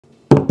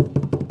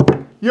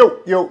Yo,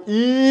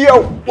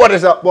 what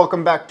is up?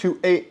 Welcome back to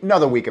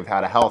another week of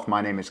How to Health.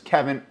 My name is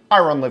Kevin. I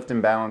run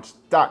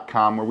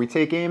liftandbalance.com, where we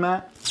take aim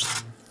at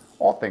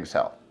all things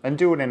health and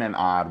do it in an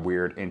odd,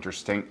 weird,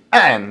 interesting,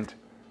 and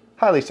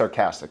highly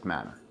sarcastic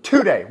manner.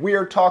 Today, we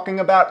are talking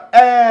about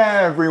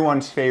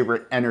everyone's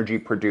favorite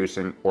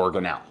energy-producing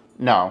organelle.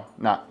 No,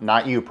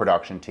 not you,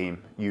 production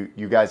team.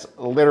 You guys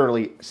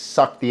literally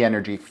suck the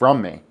energy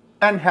from me.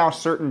 And how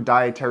certain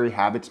dietary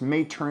habits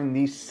may turn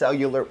these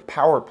cellular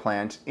power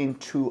plants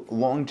into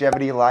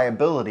longevity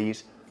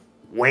liabilities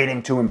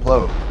waiting to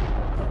implode.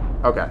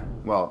 Okay,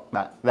 well,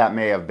 that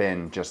may have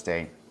been just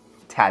a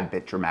tad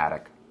bit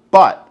dramatic,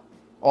 but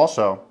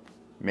also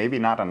maybe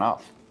not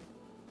enough.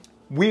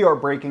 We are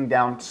breaking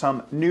down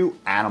some new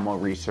animal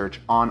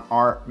research on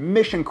our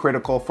mission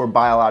critical for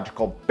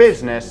biological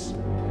business,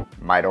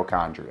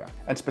 mitochondria,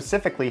 and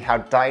specifically how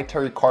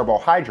dietary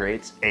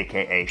carbohydrates,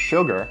 aka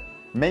sugar,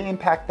 may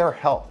impact their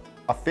health,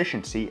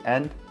 efficiency,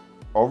 and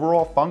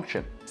overall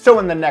function. So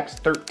in the next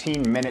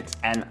 13 minutes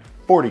and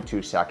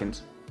 42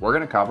 seconds, we're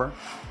gonna cover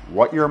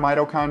what your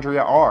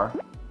mitochondria are,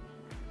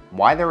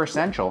 why they're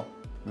essential,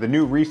 the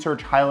new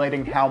research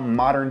highlighting how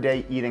modern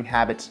day eating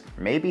habits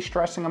may be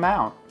stressing them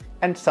out,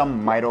 and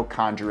some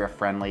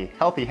mitochondria-friendly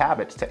healthy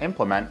habits to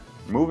implement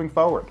moving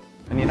forward.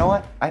 And you know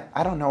what?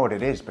 I don't know what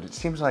it is, but it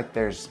seems like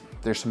there's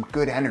some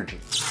good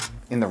energy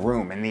in the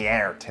room, in the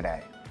air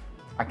today.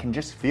 I can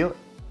just feel it.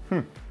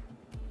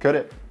 Could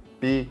it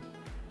be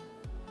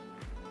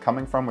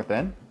coming from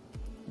within?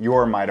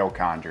 Your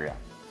mitochondria.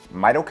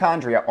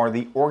 Mitochondria are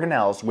the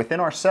organelles within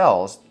our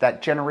cells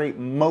that generate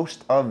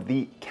most of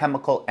the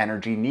chemical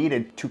energy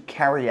needed to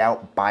carry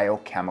out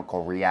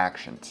biochemical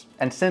reactions.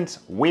 And since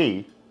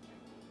we,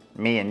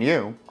 me and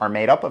you, are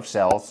made up of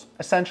cells,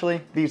 essentially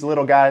these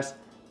little guys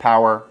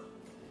power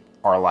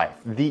our life.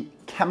 The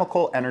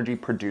chemical energy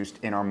produced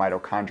in our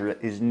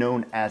mitochondria is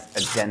known as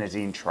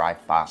adenosine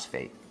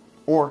triphosphate,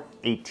 or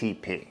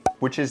ATP,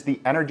 which is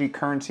the energy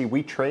currency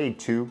we trade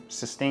to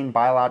sustain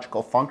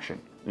biological function.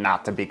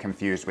 Not to be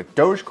confused with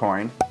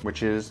Dogecoin,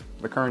 which is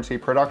the currency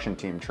production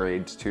team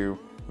trades to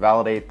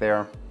validate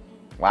their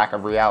lack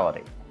of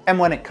reality. And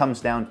when it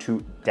comes down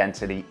to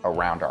density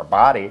around our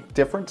body,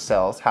 different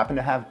cells happen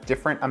to have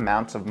different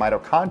amounts of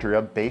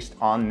mitochondria based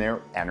on their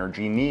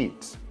energy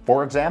needs.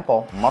 For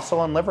example,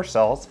 muscle and liver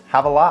cells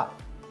have a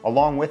lot,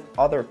 along with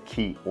other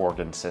key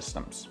organ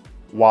systems,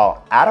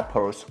 while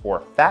adipose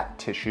or fat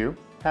tissue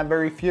have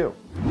very few.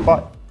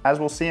 But as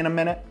we'll see in a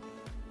minute,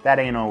 that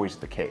ain't always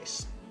the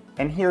case.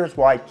 And here's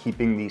why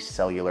keeping these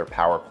cellular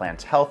power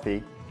plants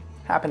healthy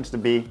happens to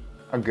be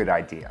a good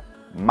idea.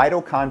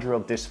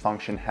 Mitochondrial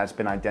dysfunction has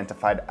been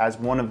identified as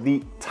one of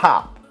the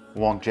top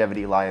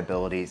longevity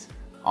liabilities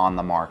on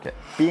the market,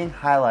 being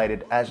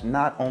highlighted as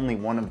not only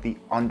one of the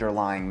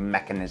underlying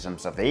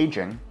mechanisms of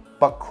aging,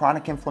 but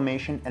chronic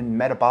inflammation and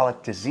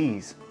metabolic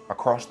disease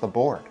across the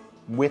board,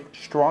 with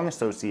strong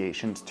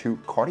associations to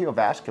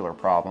cardiovascular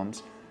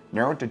problems,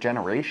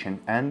 neurodegeneration,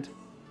 and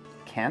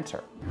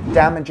cancer.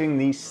 Damaging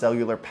these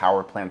cellular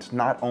power plants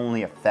not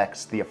only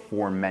affects the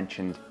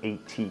aforementioned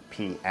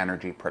ATP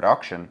energy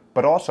production,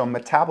 but also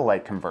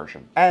metabolite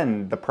conversion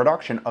and the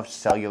production of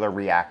cellular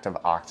reactive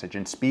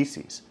oxygen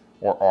species,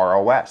 or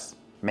ROS,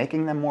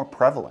 making them more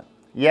prevalent.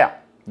 Yeah,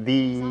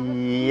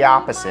 the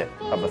opposite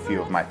of a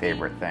few of my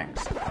favorite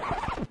things.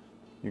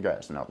 You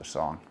guys know the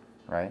song,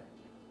 right?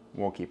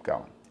 We'll keep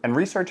going. And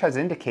research has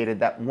indicated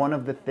that one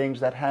of the things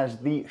that has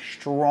the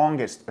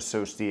strongest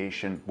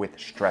association with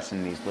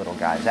stressing these little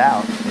guys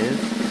out is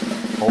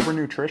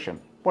overnutrition.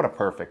 What a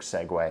perfect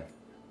segue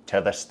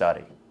to the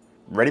study.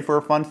 Ready for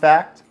a fun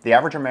fact? The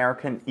average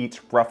American eats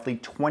roughly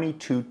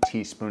 22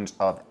 teaspoons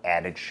of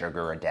added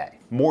sugar a day,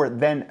 more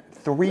than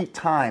 3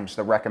 times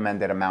the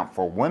recommended amount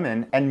for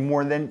women and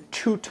more than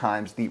 2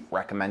 times the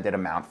recommended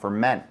amount for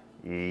men.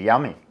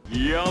 Yummy.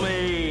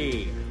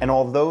 Yummy! And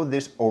although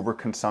this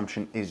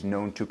overconsumption is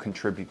known to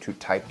contribute to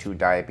type 2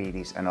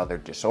 diabetes and other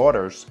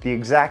disorders, the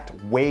exact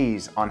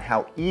ways on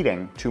how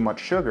eating too much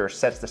sugar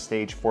sets the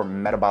stage for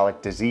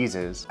metabolic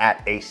diseases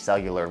at a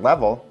cellular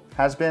level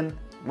has been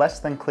less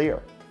than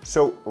clear.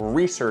 So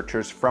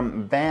researchers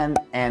from Van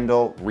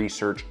Andel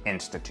Research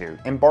Institute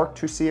embarked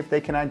to see if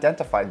they can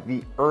identify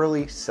the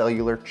early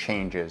cellular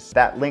changes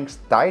that links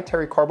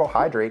dietary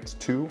carbohydrates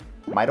to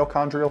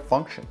mitochondrial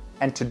function.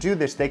 And to do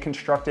this, they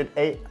constructed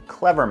a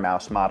clever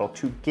mouse model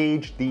to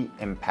gauge the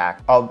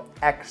impact of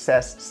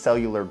excess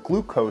cellular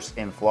glucose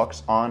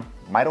influx on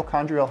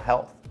mitochondrial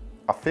health,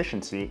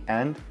 efficiency,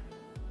 and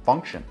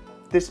function.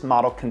 This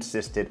model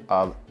consisted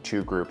of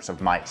 2 groups of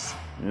mice.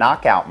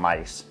 Knockout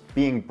mice,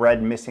 being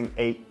bred missing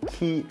a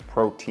key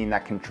protein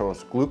that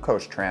controls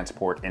glucose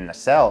transport in the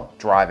cell,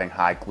 driving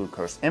high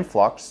glucose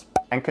influx,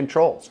 and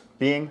controls,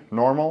 being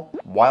normal,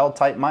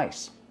 wild-type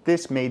mice.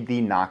 This made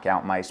the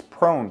knockout mice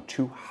prone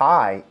to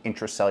high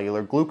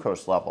intracellular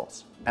glucose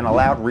levels and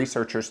allowed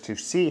researchers to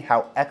see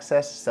how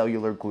excess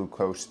cellular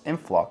glucose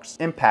influx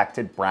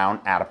impacted brown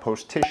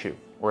adipose tissue,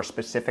 or a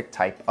specific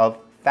type of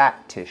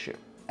fat tissue.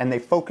 And they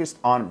focused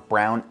on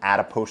brown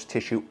adipose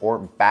tissue or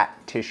BAT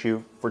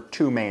tissue for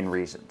two main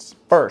reasons.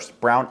 First,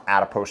 brown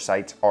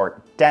adipocytes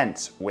are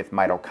dense with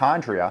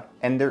mitochondria,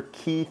 and their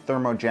key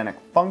thermogenic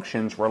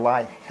functions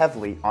rely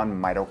heavily on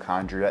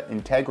mitochondria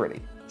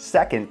integrity.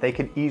 Second, they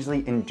could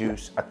easily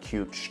induce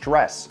acute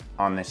stress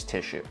on this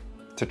tissue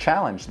to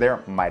challenge their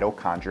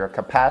mitochondria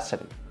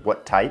capacity.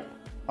 What type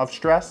of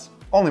stress?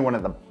 Only one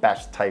of the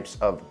best types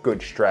of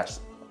good stress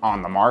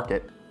on the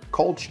market,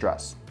 cold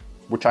stress,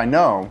 which I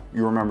know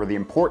you remember the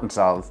importance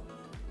of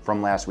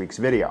from last week's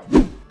video,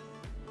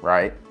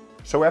 right?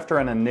 So after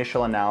an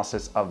initial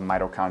analysis of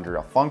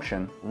mitochondrial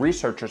function,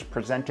 researchers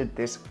presented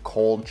this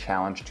cold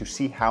challenge to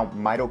see how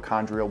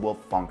mitochondria will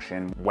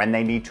function when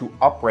they need to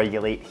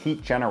upregulate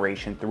heat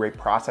generation through a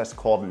process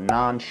called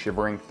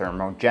non-shivering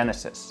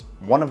thermogenesis,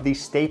 one of the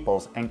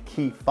staples and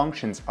key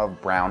functions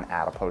of brown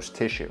adipose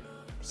tissue.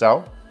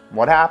 So,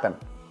 what happened?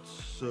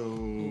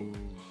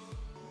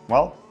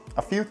 Well,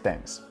 a few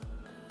things.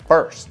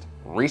 First,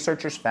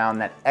 researchers found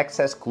that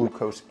excess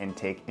glucose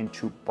intake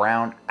into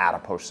brown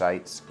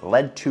adipocytes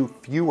led to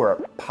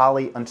fewer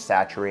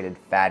polyunsaturated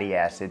fatty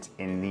acids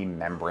in the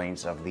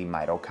membranes of the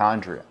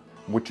mitochondria,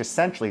 which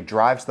essentially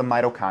drives the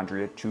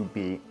mitochondria to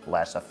be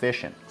less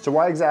efficient. So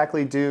why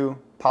exactly do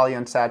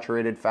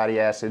polyunsaturated fatty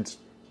acids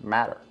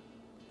matter?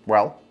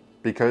 Well,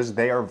 because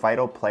they are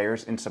vital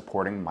players in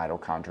supporting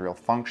mitochondrial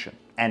function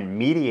and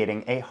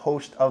mediating a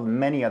host of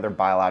many other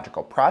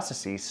biological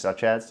processes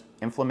such as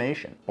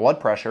inflammation, blood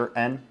pressure,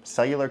 and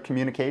cellular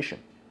communication.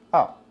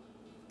 Oh,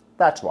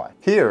 that's why.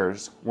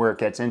 Here's where it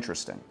gets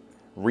interesting.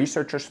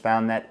 Researchers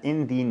found that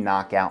in the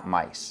knockout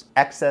mice,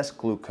 excess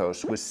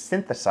glucose was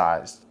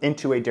synthesized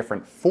into a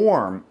different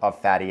form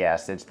of fatty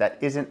acids that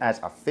isn't as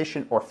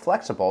efficient or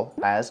flexible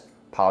as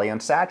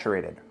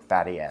polyunsaturated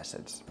fatty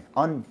acids,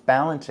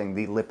 unbalancing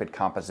the lipid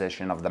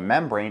composition of the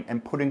membrane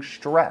and putting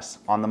stress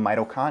on the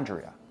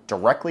mitochondria,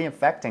 directly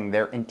affecting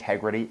their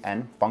integrity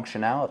and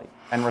functionality,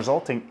 and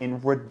resulting in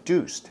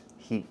reduced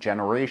heat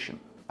generation.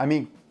 I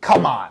mean,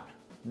 come on!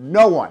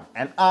 No one,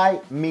 and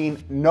I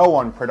mean no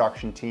one,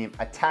 production team,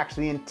 attacks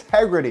the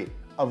integrity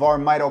of our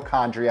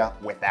mitochondria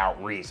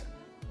without reason.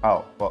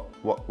 Oh,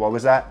 what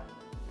was that?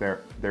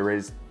 There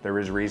is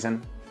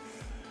reason?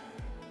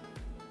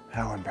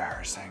 How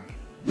embarrassing.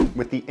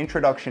 With the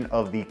introduction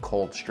of the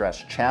cold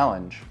stress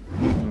challenge,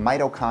 the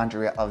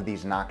mitochondria of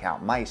these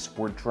knockout mice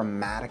were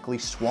dramatically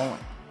swollen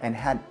and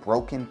had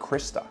broken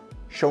crista,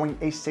 showing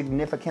a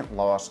significant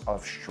loss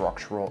of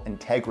structural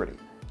integrity.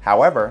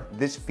 However,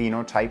 this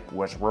phenotype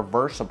was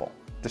reversible,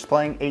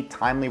 displaying a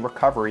timely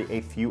recovery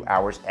a few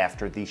hours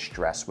after the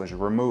stress was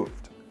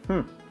removed.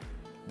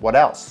 What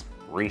else?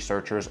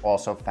 Researchers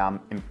also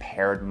found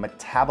impaired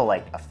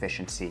metabolite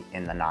efficiency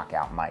in the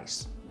knockout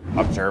mice,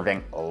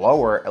 observing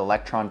lower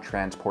electron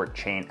transport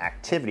chain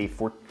activity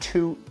for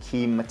two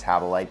key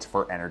metabolites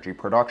for energy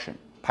production,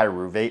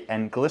 pyruvate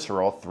and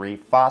glycerol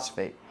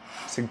 3-phosphate,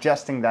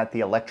 suggesting that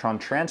the electron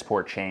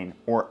transport chain,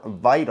 or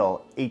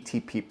vital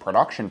ATP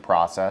production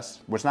process,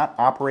 was not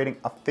operating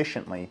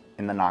efficiently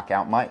in the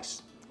knockout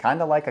mice,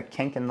 kind of like a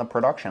kink in the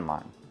production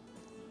line.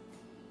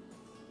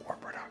 Or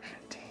production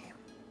team.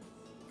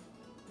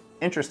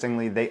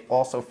 Interestingly, they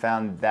also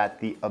found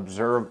that the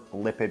observed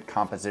lipid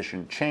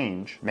composition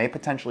change may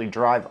potentially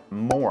drive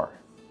more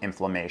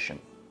inflammation,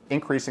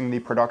 increasing the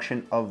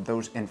production of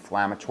those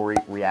inflammatory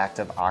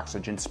reactive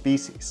oxygen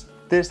species.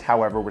 This,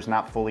 however, was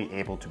not fully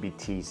able to be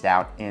teased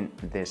out in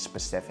this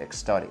specific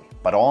study.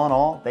 But all in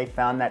all, they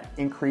found that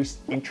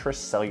increased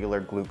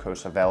intracellular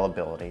glucose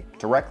availability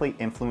directly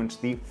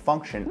influenced the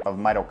function of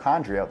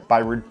mitochondria by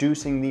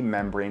reducing the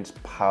membrane's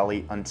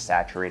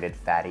polyunsaturated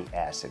fatty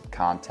acid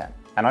content.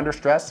 And under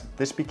stress,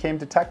 this became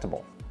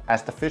detectable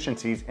as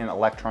deficiencies in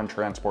electron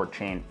transport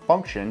chain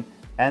function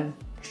and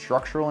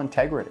structural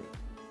integrity.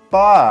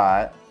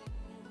 But,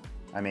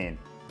 I mean,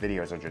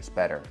 videos are just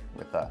better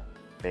with a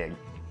big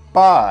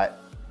but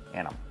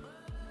in them,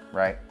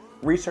 right?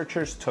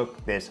 Researchers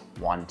took this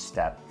one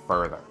step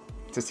further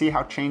to see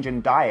how change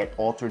in diet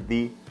altered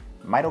the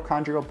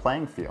mitochondrial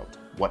playing field.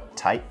 What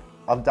type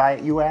of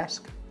diet, you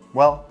ask?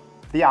 Well,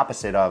 the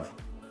opposite of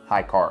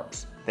high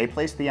carbs. They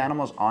placed the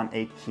animals on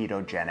a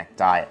ketogenic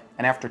diet,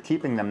 and after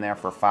keeping them there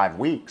for 5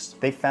 weeks,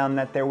 they found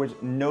that there was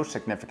no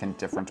significant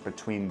difference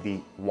between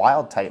the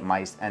wild-type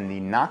mice and the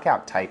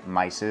knockout-type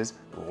mice's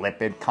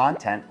lipid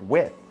content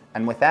with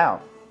and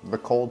without the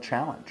cold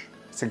challenge,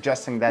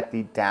 suggesting that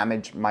the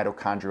damaged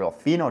mitochondrial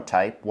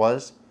phenotype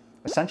was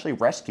essentially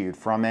rescued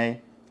from a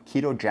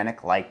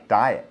ketogenic-like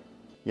diet.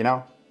 You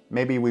know,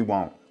 maybe we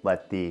won't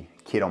let the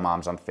keto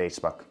moms on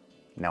Facebook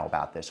know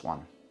about this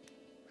one.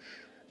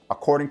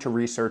 According to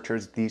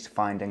researchers, these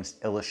findings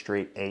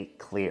illustrate a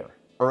clear,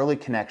 early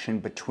connection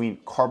between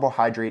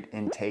carbohydrate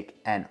intake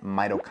and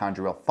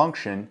mitochondrial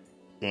function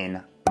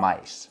in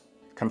mice,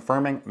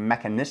 confirming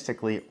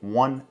mechanistically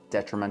one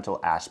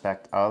detrimental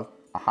aspect of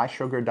a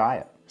high-sugar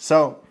diet.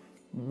 So,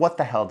 what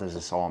the hell does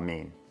this all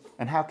mean?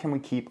 And how can we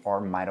keep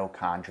our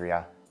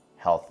mitochondria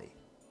healthy?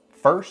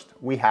 First,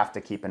 we have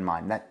to keep in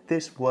mind that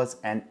this was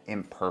an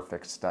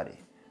imperfect study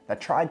that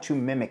tried to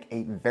mimic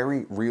a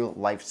very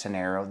real-life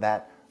scenario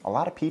that a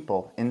lot of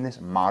people in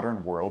this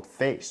modern world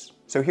face.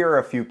 So here are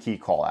a few key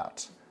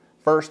callouts.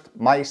 First,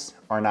 mice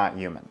are not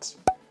humans.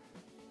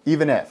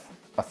 Even if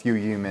a few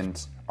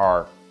humans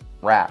are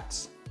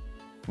rats,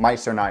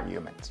 mice are not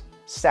humans.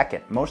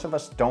 Second, most of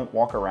us don't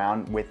walk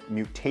around with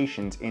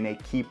mutations in a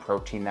key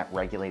protein that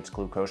regulates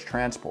glucose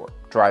transport,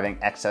 driving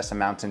excess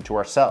amounts into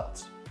our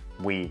cells.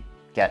 We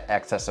get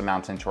excess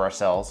amounts into our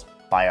cells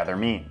by other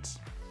means,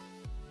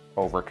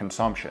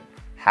 overconsumption.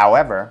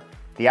 However,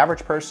 the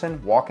average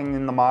person walking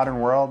in the modern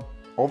world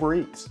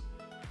overeats,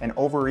 and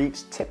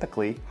overeats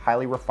typically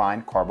highly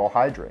refined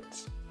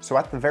carbohydrates. So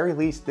at the very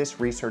least, this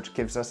research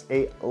gives us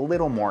a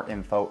little more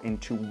info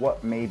into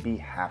what may be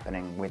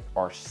happening with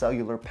our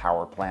cellular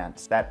power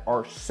plants that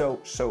are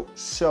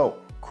so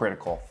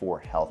critical for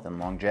health and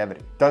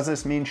longevity. Does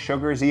this mean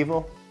sugar is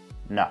evil?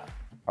 No,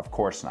 of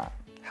course not.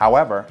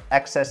 However,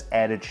 excess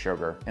added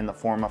sugar in the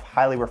form of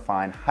highly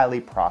refined,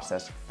 highly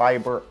processed,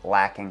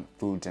 fiber-lacking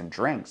foods and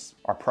drinks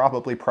are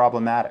probably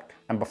problematic.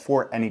 And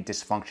before any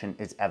dysfunction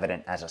is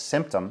evident as a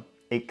symptom,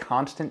 a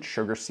constant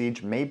sugar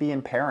siege may be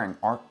impairing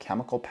our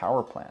chemical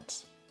power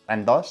plants,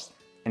 and thus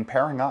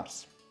impairing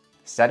us,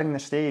 setting the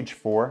stage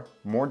for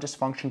more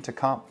dysfunction to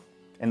come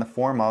in the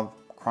form of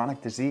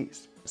chronic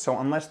disease. So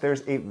unless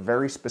there's a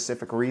very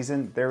specific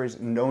reason, there is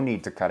no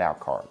need to cut out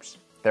carbs.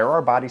 They're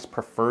our body's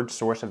preferred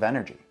source of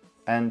energy,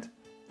 and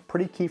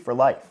pretty key for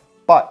life.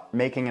 But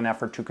making an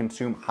effort to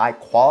consume high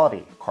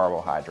quality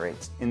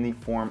carbohydrates in the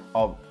form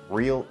of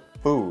real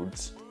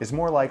foods is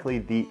more likely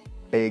the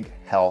big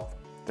health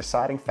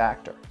deciding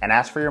factor. And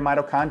as for your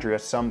mitochondria,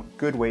 some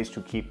good ways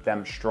to keep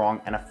them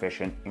strong and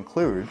efficient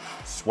include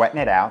sweating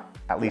it out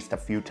at least a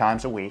few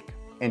times a week,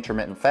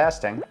 intermittent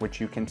fasting, which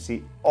you can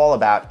see all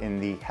about in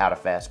the How to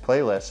Fast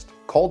playlist,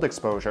 cold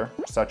exposure,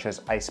 such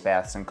as ice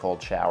baths and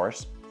cold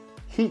showers,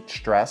 heat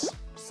stress,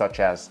 such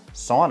as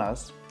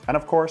saunas, and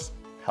of course,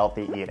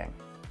 healthy eating.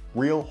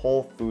 Real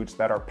whole foods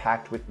that are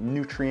packed with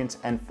nutrients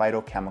and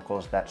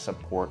phytochemicals that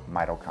support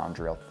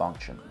mitochondrial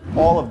function.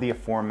 All of the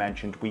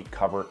aforementioned we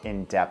cover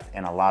in depth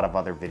in a lot of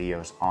other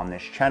videos on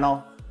this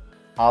channel.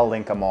 I'll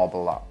link them all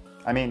below.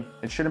 I mean,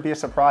 it shouldn't be a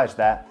surprise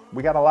that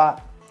we got a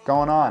lot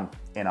going on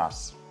in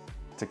us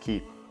to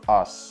keep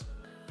us,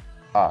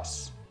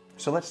 us.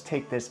 So let's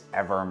take this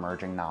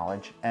ever-emerging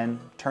knowledge and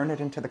turn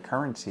it into the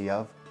currency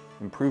of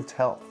improved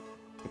health,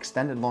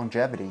 extended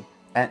longevity,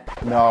 and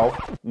no,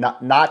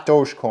 not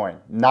Dogecoin,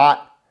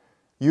 not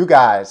you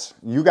guys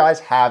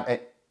have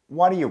it.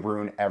 Why do you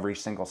ruin every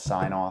single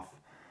sign off?